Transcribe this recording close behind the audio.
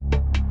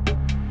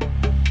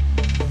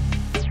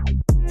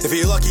If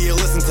you're lucky, you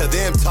listen to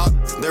them talk.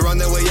 They're on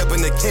their way up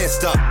and they can't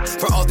stop.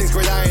 For all things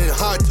great iron and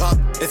hard top,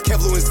 it's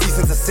Kev Lewis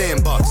since the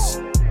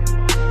Sandbox.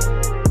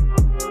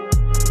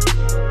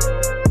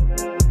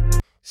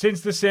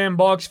 Since the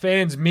Sandbox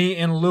fans, me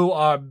and Lou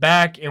are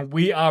back, and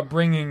we are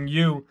bringing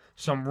you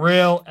some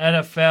real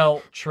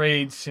NFL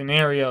trade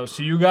scenarios.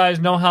 So you guys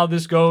know how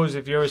this goes.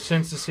 If you're a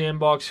Since the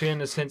Sandbox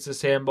fan, a Since the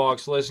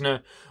Sandbox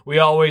listener, we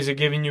always are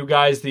giving you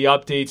guys the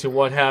updates of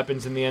what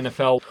happens in the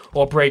NFL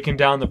or breaking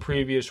down the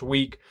previous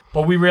week.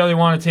 But we really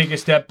want to take a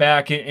step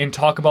back and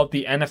talk about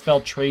the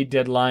NFL trade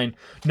deadline,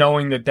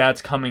 knowing that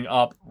that's coming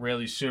up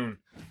really soon.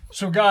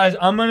 So guys,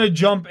 I'm going to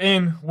jump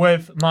in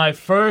with my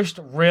first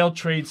real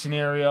trade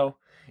scenario.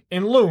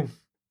 And Lou,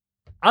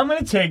 I'm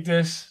going to take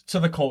this to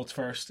the Colts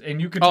first,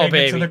 and you can take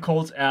it to the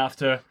Colts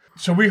after.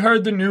 So we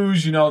heard the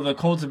news, the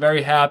Colts are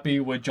very happy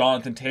with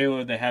Jonathan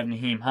Taylor. They have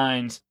Nyheim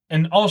Hines.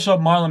 And also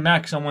Marlon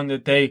Mack, someone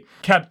that they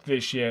kept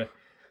this year.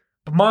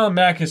 But Marlon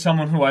Mack is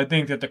someone who I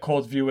think that the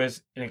Colts view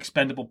as an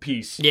expendable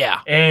piece. Yeah.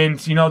 And,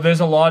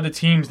 there's a lot of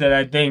teams that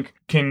I think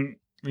can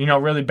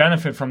really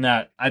benefit from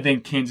that. I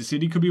think Kansas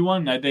City could be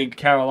one. I think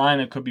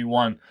Carolina could be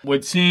one.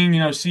 With seeing,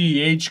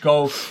 CEH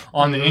go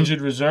on the injured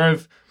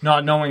reserve,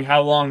 not knowing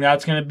how long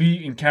that's going to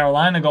be, and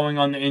Carolina going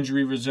on the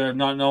injury reserve,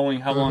 not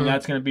knowing how long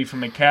that's going to be for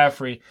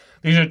McCaffrey.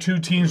 These are two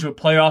teams with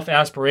playoff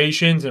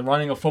aspirations, and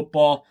running a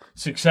football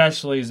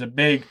successfully is a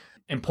big,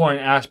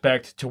 important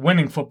aspect to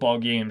winning football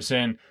games.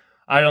 And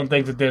I don't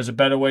think that there's a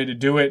better way to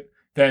do it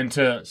than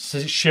to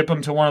ship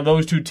him to one of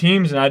those two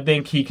teams, and I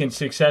think he can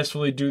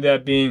successfully do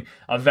that being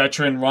a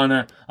veteran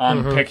runner,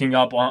 picking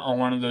up on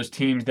one of those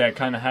teams that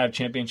kind of have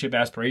championship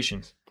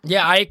aspirations.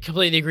 Yeah, I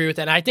completely agree with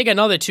that. And I think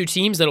another two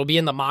teams that'll be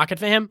in the market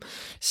for him,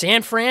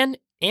 San Fran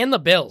and the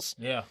Bills.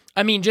 Yeah.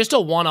 I mean, just a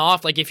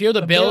one-off. Like, if you're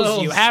the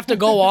Bills, you have to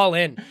go all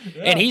in.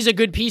 Yeah. And he's a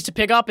good piece to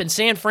pick up, and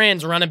San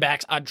Fran's running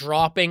backs are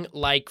dropping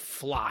like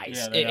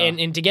flies. Yeah,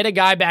 and to get a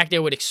guy back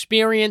there with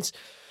experience,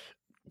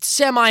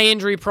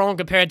 semi-injury prone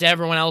compared to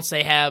everyone else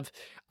they have,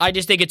 I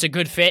just think it's a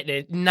good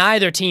fit.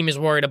 Neither team is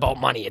worried about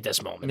money at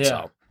this moment. Yeah.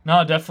 So.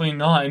 No, definitely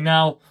not. And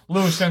now,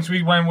 Lou, since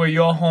we went with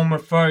your homer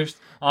first,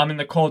 in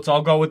the Colts,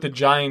 I'll go with the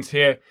Giants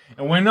here.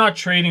 And we're not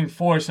trading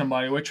for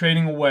somebody. We're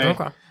trading away.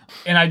 Okay.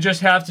 And I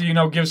just have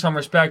to, give some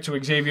respect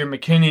to Xavier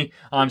McKinney,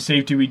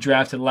 safety we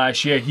drafted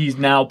last year. He's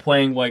now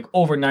playing like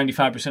over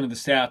 95% of the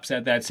snaps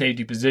at that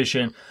safety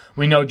position.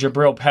 We know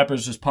Jabril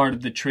Peppers was part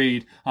of the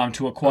trade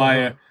to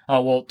acquire,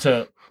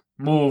 to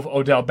move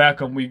Odell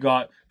Beckham. We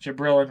got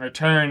Jabril in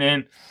return,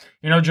 and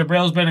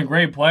Jabril's been a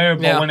great player,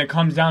 but when it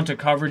comes down to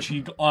coverage,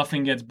 he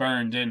often gets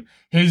burned, and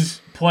his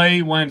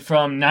play went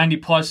from 90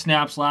 plus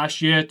snaps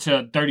last year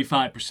to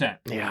 35%.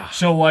 Yeah.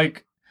 So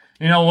what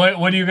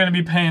are you going to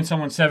be paying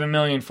someone $7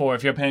 million for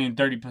if you're paying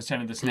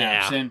 30% of the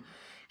snaps? Yeah. And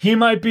he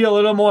might be a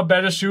little more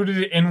better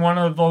suited in one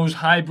of those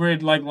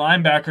hybrid like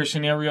linebacker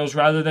scenarios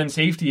rather than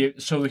safety,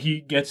 so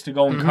he gets to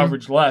go in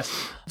coverage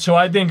less. So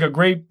I think a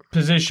great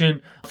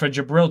position for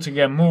Jabril to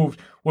get moved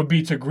would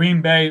be to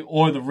Green Bay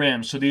or the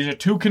Rams. So these are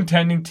two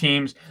contending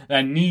teams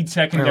that need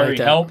secondary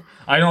help.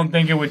 I don't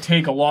think it would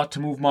take a lot to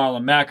move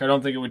Marlon Mack. I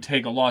don't think it would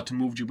take a lot to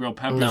move Jabril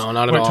Peppers. No,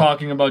 not at all. We're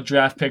talking about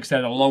draft picks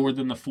that are lower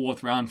than the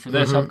fourth round for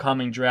this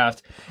upcoming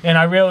draft. And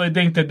I really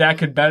think that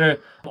could better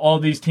all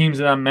these teams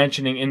that I'm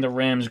mentioning in the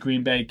Rams,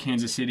 Green Bay,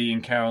 Kansas City,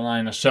 and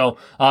Carolina. So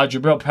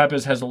Jabril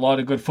Peppers has a lot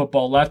of good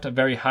football left, a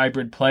very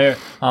hybrid player.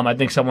 I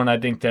think someone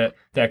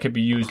that could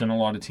be used in a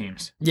lot of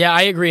teams. Yeah,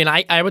 I agree, and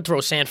I would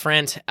throw San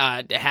Fran's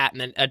hat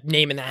in a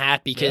name in the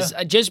hat because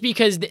just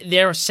because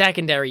their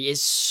secondary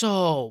is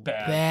so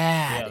bad.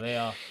 Yeah, they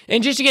are.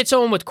 And just to get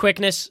someone with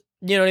quickness,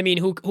 you know what I mean,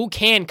 who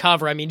can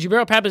cover. I mean,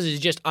 Jabril Peppers is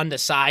just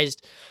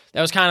undersized.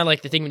 That was kind of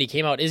like the thing when he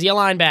came out. Is he a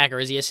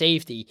linebacker? Is he a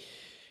safety?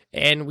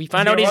 And we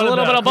find out he's a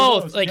little bit of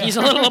both. He's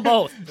a little of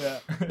both.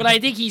 But I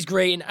think he's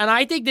great. And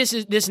I think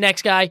this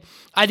next guy,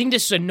 I think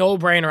this is a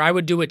no-brainer. I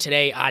would do it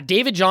today.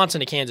 David Johnson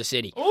to Kansas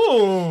City.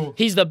 Ooh.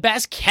 He's the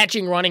best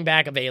catching running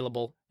back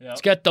available. Yep.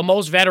 He's got the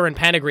most veteran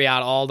pedigree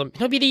out of all of them.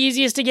 He'll be the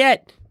easiest to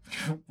get.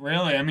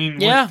 Really? I mean,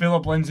 with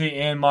Phillip Lindsay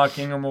and Mark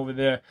Ingram over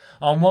there.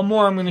 One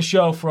more I'm going to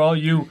show for all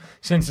you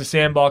Since the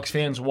Sandbox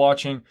fans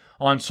watching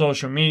on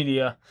social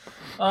media.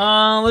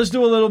 Let's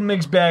do a little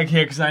mixed bag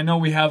here because I know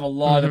we have a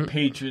lot of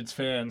Patriots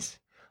fans.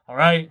 All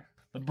right?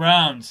 The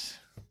Browns.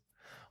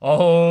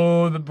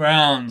 Oh, the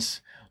Browns.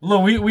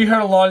 Look, we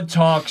heard a lot of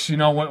talks,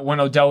 when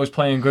Odell was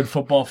playing good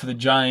football for the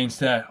Giants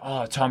that,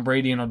 Tom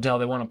Brady and Odell,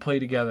 they want to play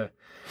together.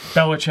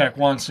 Belichick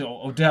wants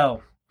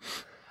Odell.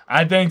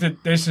 I think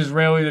that this is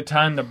really the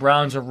time the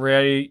Browns are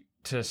ready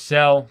to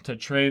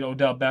trade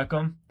Odell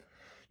Beckham.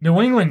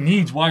 New England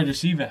needs wide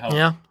receiver help.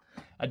 Yeah.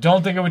 I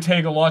don't think it would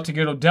take a lot to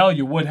get Odell.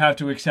 You would have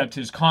to accept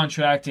his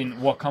contract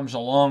and what comes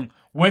along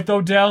with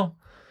Odell.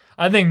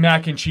 I think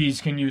Mac and Cheese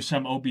can use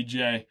some OBJ.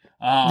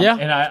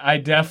 And I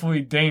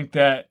definitely think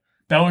that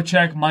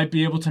Belichick might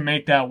be able to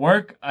make that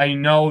work. I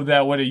know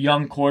that with a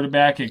young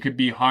quarterback, it could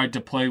be hard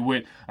to play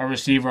with a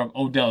receiver of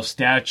Odell's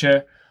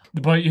stature.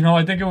 But,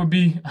 I think it would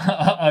be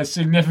a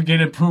significant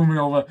improvement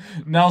over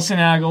Nelson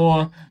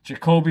Aguilar,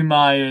 Jacoby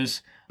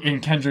Myers, in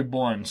Kendrick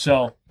Bourne.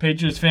 So,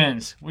 Patriots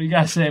fans, what do you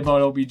guys say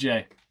about OBJ?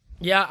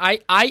 Yeah,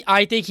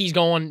 I think he's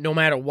going no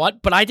matter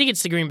what, but I think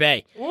it's the Green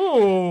Bay.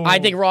 Ooh. I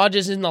think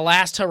Rodgers is in the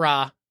last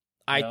hurrah.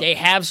 Yep. They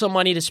have some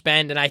money to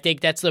spend, and I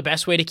think that's the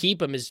best way to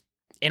keep him is,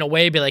 in a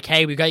way, be like,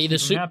 hey, we got you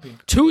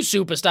two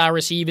superstar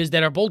receivers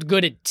that are both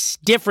good at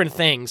different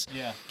things.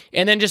 Yeah.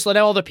 And then just let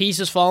all the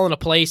pieces fall into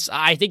place.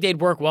 I think they'd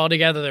work well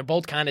together. They're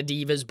both kind of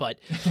divas, but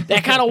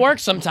that kind of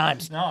works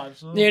sometimes. No,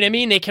 absolutely. You know what I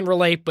mean? They can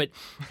relate, but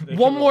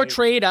one more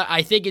trade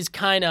I think is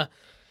kind of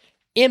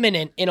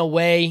imminent in a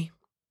way,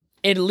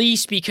 at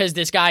least because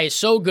this guy is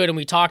so good, and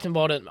we talked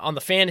about it on the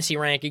fantasy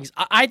rankings.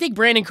 I think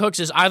Brandon Cooks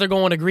is either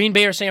going to Green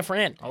Bay or San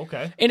Fran.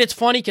 Okay. And it's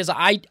funny because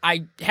I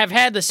have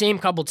had the same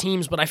couple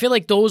teams, but I feel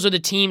like those are the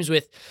teams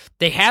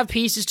they have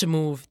pieces to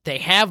move, they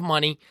have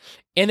money,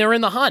 and they're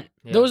in the hunt.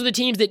 Yeah. Those are the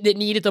teams that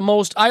need it the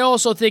most. I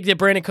also think that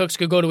Brandon Cooks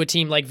could go to a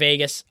team like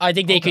Vegas. I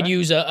think they could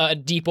use a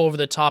deep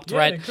over-the-top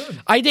threat. Yeah, they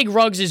could. I think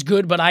Ruggs is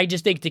good, but I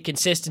just think the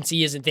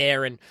consistency isn't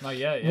there, and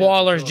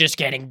Waller's just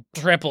getting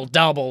triple,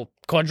 double,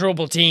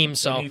 quadruple teams.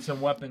 So they need some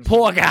weapons.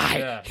 Poor guy.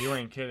 Yeah, you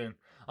ain't kidding.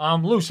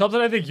 Lou,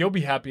 something I think you'll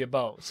be happy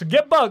about. So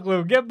get buck,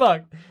 Lou. Get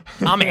buck.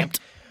 I'm amped.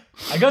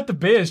 I got the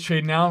Bears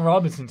trading Allen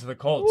Robinson to the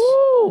Colts.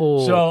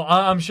 Ooh. So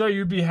I'm sure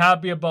you'd be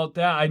happy about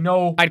that. I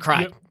know. I'd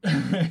cry.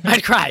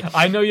 I'd cry.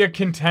 I know you're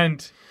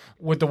content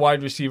with the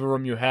wide receiver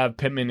room you have.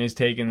 Pittman is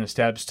taking the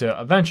steps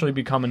to eventually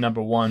become a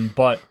number one,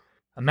 but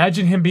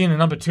imagine him being a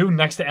number two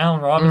next to Allen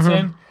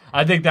Robinson. Mm-hmm.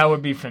 I think that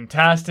would be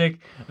fantastic.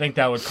 I think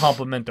that would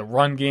complement the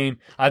run game.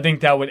 I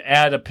think that would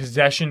add a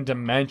possession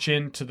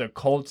dimension to the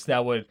Colts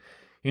that would,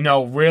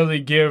 really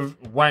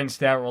give Wentz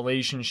that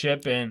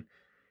relationship. And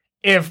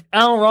if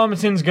Allen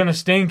Robinson's going to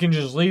stink and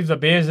just leave the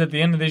Bears at the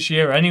end of this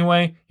year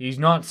anyway, he's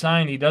not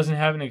signed, he doesn't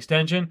have an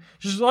extension,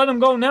 just let him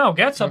go now.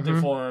 Get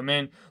something for him.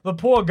 And the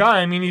poor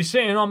guy, he's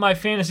sitting on my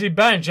fantasy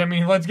bench.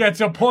 Let's get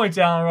some points,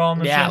 Allen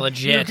Robinson. Yeah,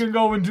 legit. You can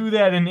go and do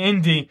that in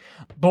Indy.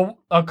 But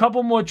a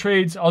couple more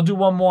trades. I'll do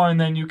one more,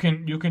 and then you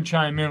can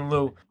chime in,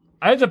 Lou.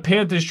 I had the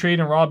Panthers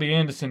trading Robbie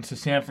Anderson to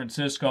San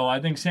Francisco. I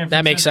think San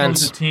Francisco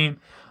is a team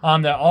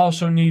that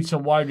also needs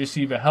some wide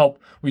receiver help.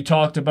 We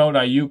talked about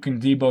Ayuk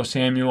and Deebo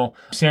Samuel.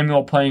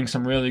 Samuel playing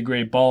some really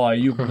great ball.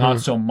 Ayuk not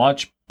so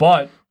much,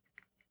 but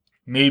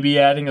maybe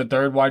adding a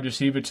third wide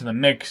receiver to the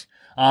mix.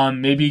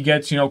 Maybe he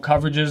gets,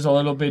 coverages a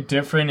little bit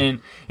different,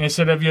 and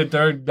instead of your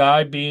third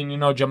guy being,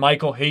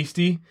 Jermichael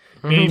Hasty,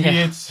 maybe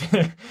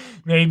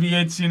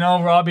it's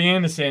Robbie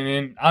Anderson.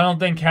 And I don't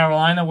think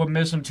Carolina would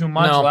miss him too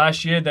much. No.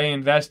 Last year they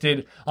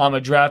invested a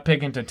draft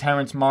pick into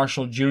Terrence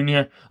Marshall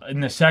Jr. in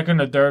the second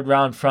or third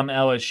round from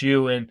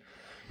LSU. And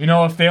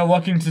if they're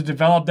looking to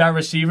develop that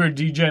receiver,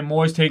 DJ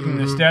Moore's taking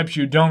the steps.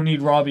 You don't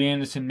need Robbie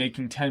Anderson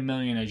making $10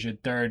 million as your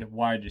third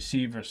wide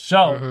receiver.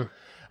 So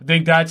I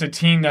think that's a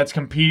team that's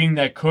competing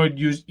that could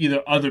use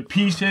either other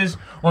pieces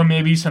or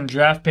maybe some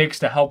draft picks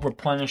to help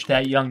replenish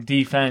that young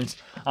defense.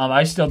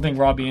 I still think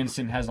Robbie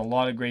Anderson has a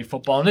lot of great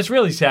football, and it's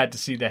really sad to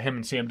see that him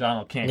and Sam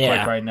Darnold can't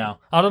click right now.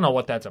 I don't know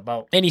what that's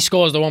about. And he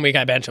scores the 1 week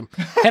I bench him.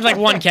 Had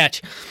one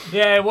catch.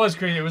 Yeah, it was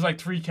crazy. It was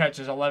 3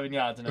 catches, 11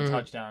 yards, and a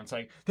touchdown. It's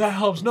that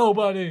helps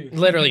nobody.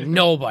 Literally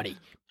nobody.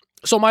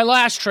 So my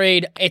last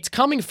trade, it's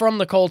coming from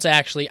the Colts,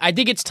 actually. I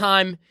think it's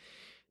time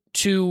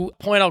to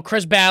point out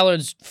Chris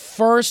Ballard's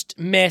first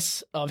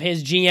miss of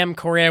his GM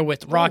career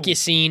with Rock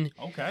Ya-Sin.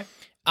 Okay.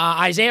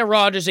 Isaiah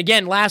Rodgers,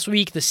 again, last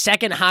week, the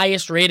second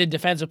highest rated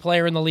defensive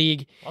player in the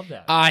league. Love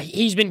that.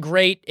 He's been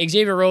great.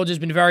 Xavier Rhodes has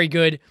been very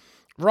good.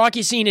 Rock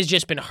Ya-Sin has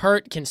just been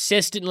hurt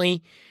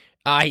consistently.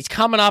 He's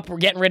coming up. We're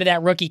getting rid of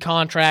that rookie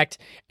contract.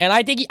 And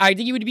I think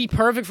he would be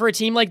perfect for a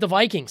team like the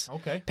Vikings.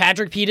 Okay.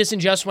 Patrick Peterson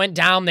just went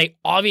down. They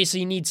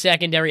obviously need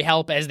secondary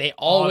help, as they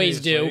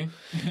always do.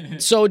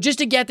 So just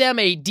to get them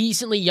a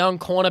decently young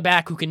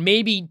cornerback who can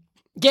maybe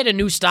get a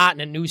new start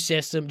in a new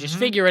system, just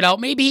figure it out.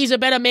 Maybe he's a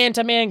better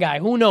man-to-man guy.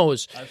 Who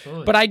knows?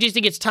 Absolutely. But I just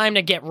think it's time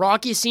to get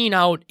Rock Ya-Sin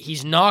out.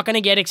 He's not going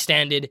to get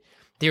extended.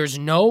 There's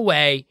no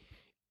way.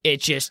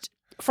 It's just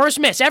first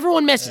miss.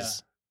 Everyone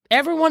misses. Yeah.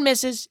 Everyone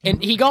misses,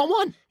 and he got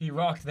one. He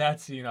rocked that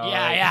scene.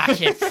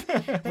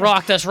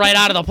 Rocked us right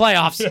out of the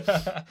playoffs.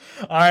 Yeah.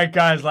 All right,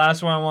 guys,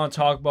 last one I want to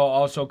talk about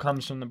also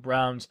comes from the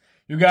Browns.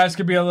 You guys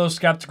could be a little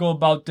skeptical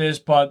about this,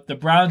 but the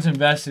Browns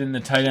invested in the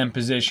tight end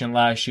position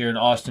last year in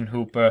Austin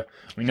Hooper.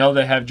 We know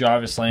they have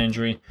Jarvis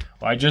Landry.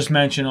 I just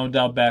mentioned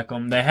Odell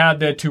Beckham. They have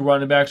their 2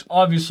 running backs.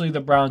 Obviously,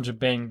 the Browns are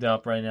banged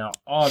up right now,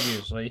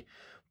 obviously.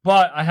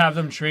 But I have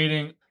them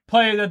trading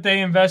player that they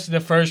invested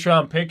a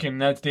first-round pick in.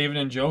 That's David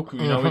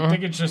Njoku. I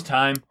think it's just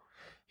time.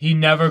 He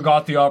never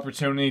got the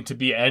opportunity to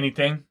be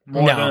anything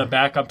more than a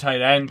backup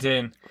tight end,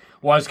 and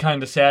was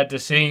kind of sad to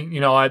see.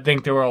 I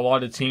think there were a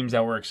lot of teams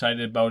that were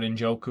excited about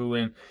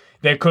Njoku, and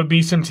there could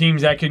be some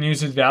teams that can use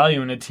his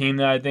value, and a team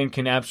that I think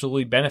can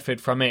absolutely benefit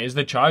from it is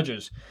the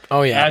Chargers.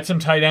 Oh, yeah. Add some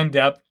tight end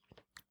depth.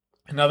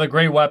 Another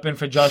great weapon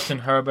for Justin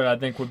Herbert, I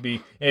think, would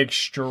be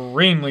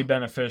extremely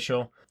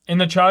beneficial.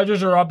 And the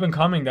Chargers are up and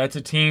coming. That's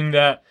a team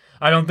that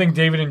I don't think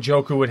David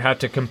Njoku would have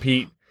to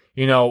compete,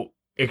 in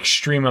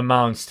extreme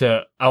amounts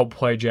to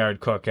outplay Jared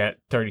Cook at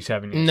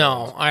 37 years old.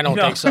 No, I don't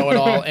think so at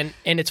all. And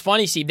it's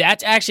funny, Steve,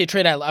 that's actually a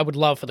trade I would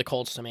love for the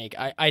Colts to make.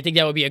 I think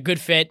that would be a good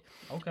fit.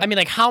 Okay. I mean,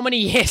 like, how many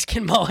years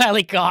can Mo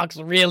Alley-Cox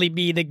really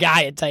be the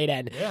guy at tight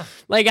end? Yeah.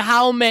 Like,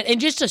 how many? And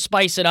just to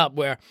spice it up,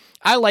 where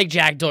I like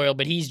Jack Doyle,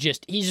 but he's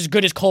as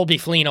good as Colby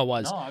Flino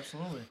was. No,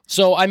 absolutely.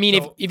 So, I mean,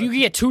 if you could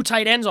get 2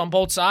 tight ends on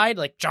both sides,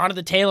 like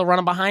Jonathan Taylor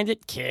running behind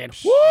it, kid.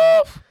 Woo!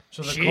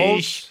 So the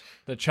Colts,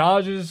 the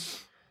Chargers,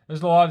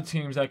 there's a lot of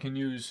teams that can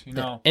use,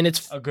 and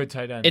it's a good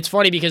tight end. It's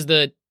funny because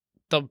the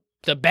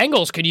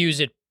Bengals could use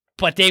it,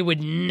 but they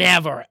would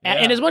never. Yeah.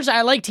 And as much as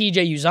I like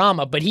TJ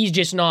Uzama, but he's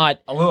just not.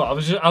 I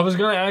was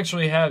gonna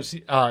actually have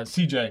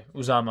CJ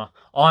Uzama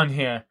on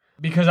here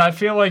because I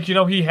feel like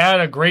he had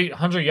a great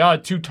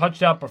 100-yard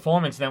 2-touchdown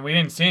performance. Then we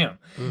didn't see him.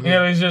 Mm-hmm. It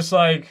was just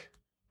like,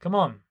 come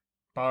on,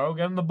 Burrow,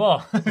 get him the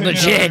ball.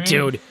 Legit,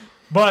 dude.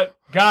 But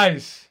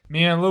guys,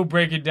 me and Lou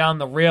breaking down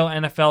the real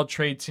NFL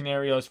trade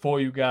scenarios for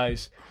you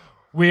guys.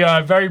 We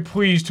are very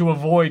pleased to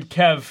avoid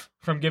Kev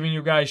from giving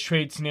you guys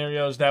trade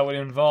scenarios that would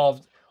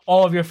involve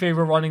all of your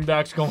favorite running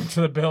backs going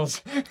to the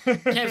Bills.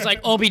 Kev's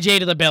like OBJ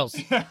to the Bills,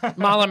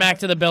 Marlon Mack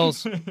to the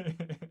Bills,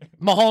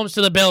 Mahomes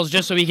to the Bills,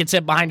 just so he can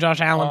sit behind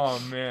Josh Allen. Oh,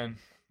 man.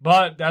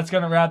 But that's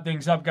going to wrap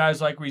things up,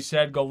 guys. Like we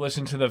said, go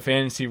listen to the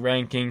fantasy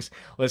rankings,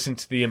 listen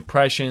to the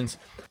impressions.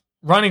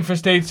 Running for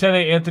State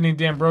Senate, Anthony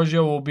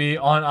D'Ambrosio will be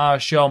on our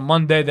show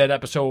Monday. That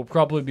episode will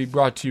probably be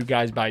brought to you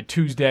guys by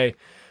Tuesday.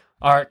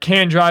 Our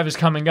can drive is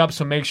coming up,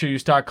 so make sure you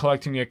start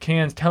collecting your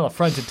cans. Tell a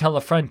friend to tell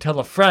a friend, tell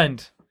a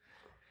friend.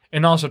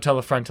 And also tell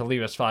a friend to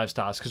leave us 5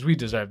 stars, because we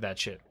deserve that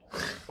shit.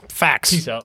 Facts. Peace out.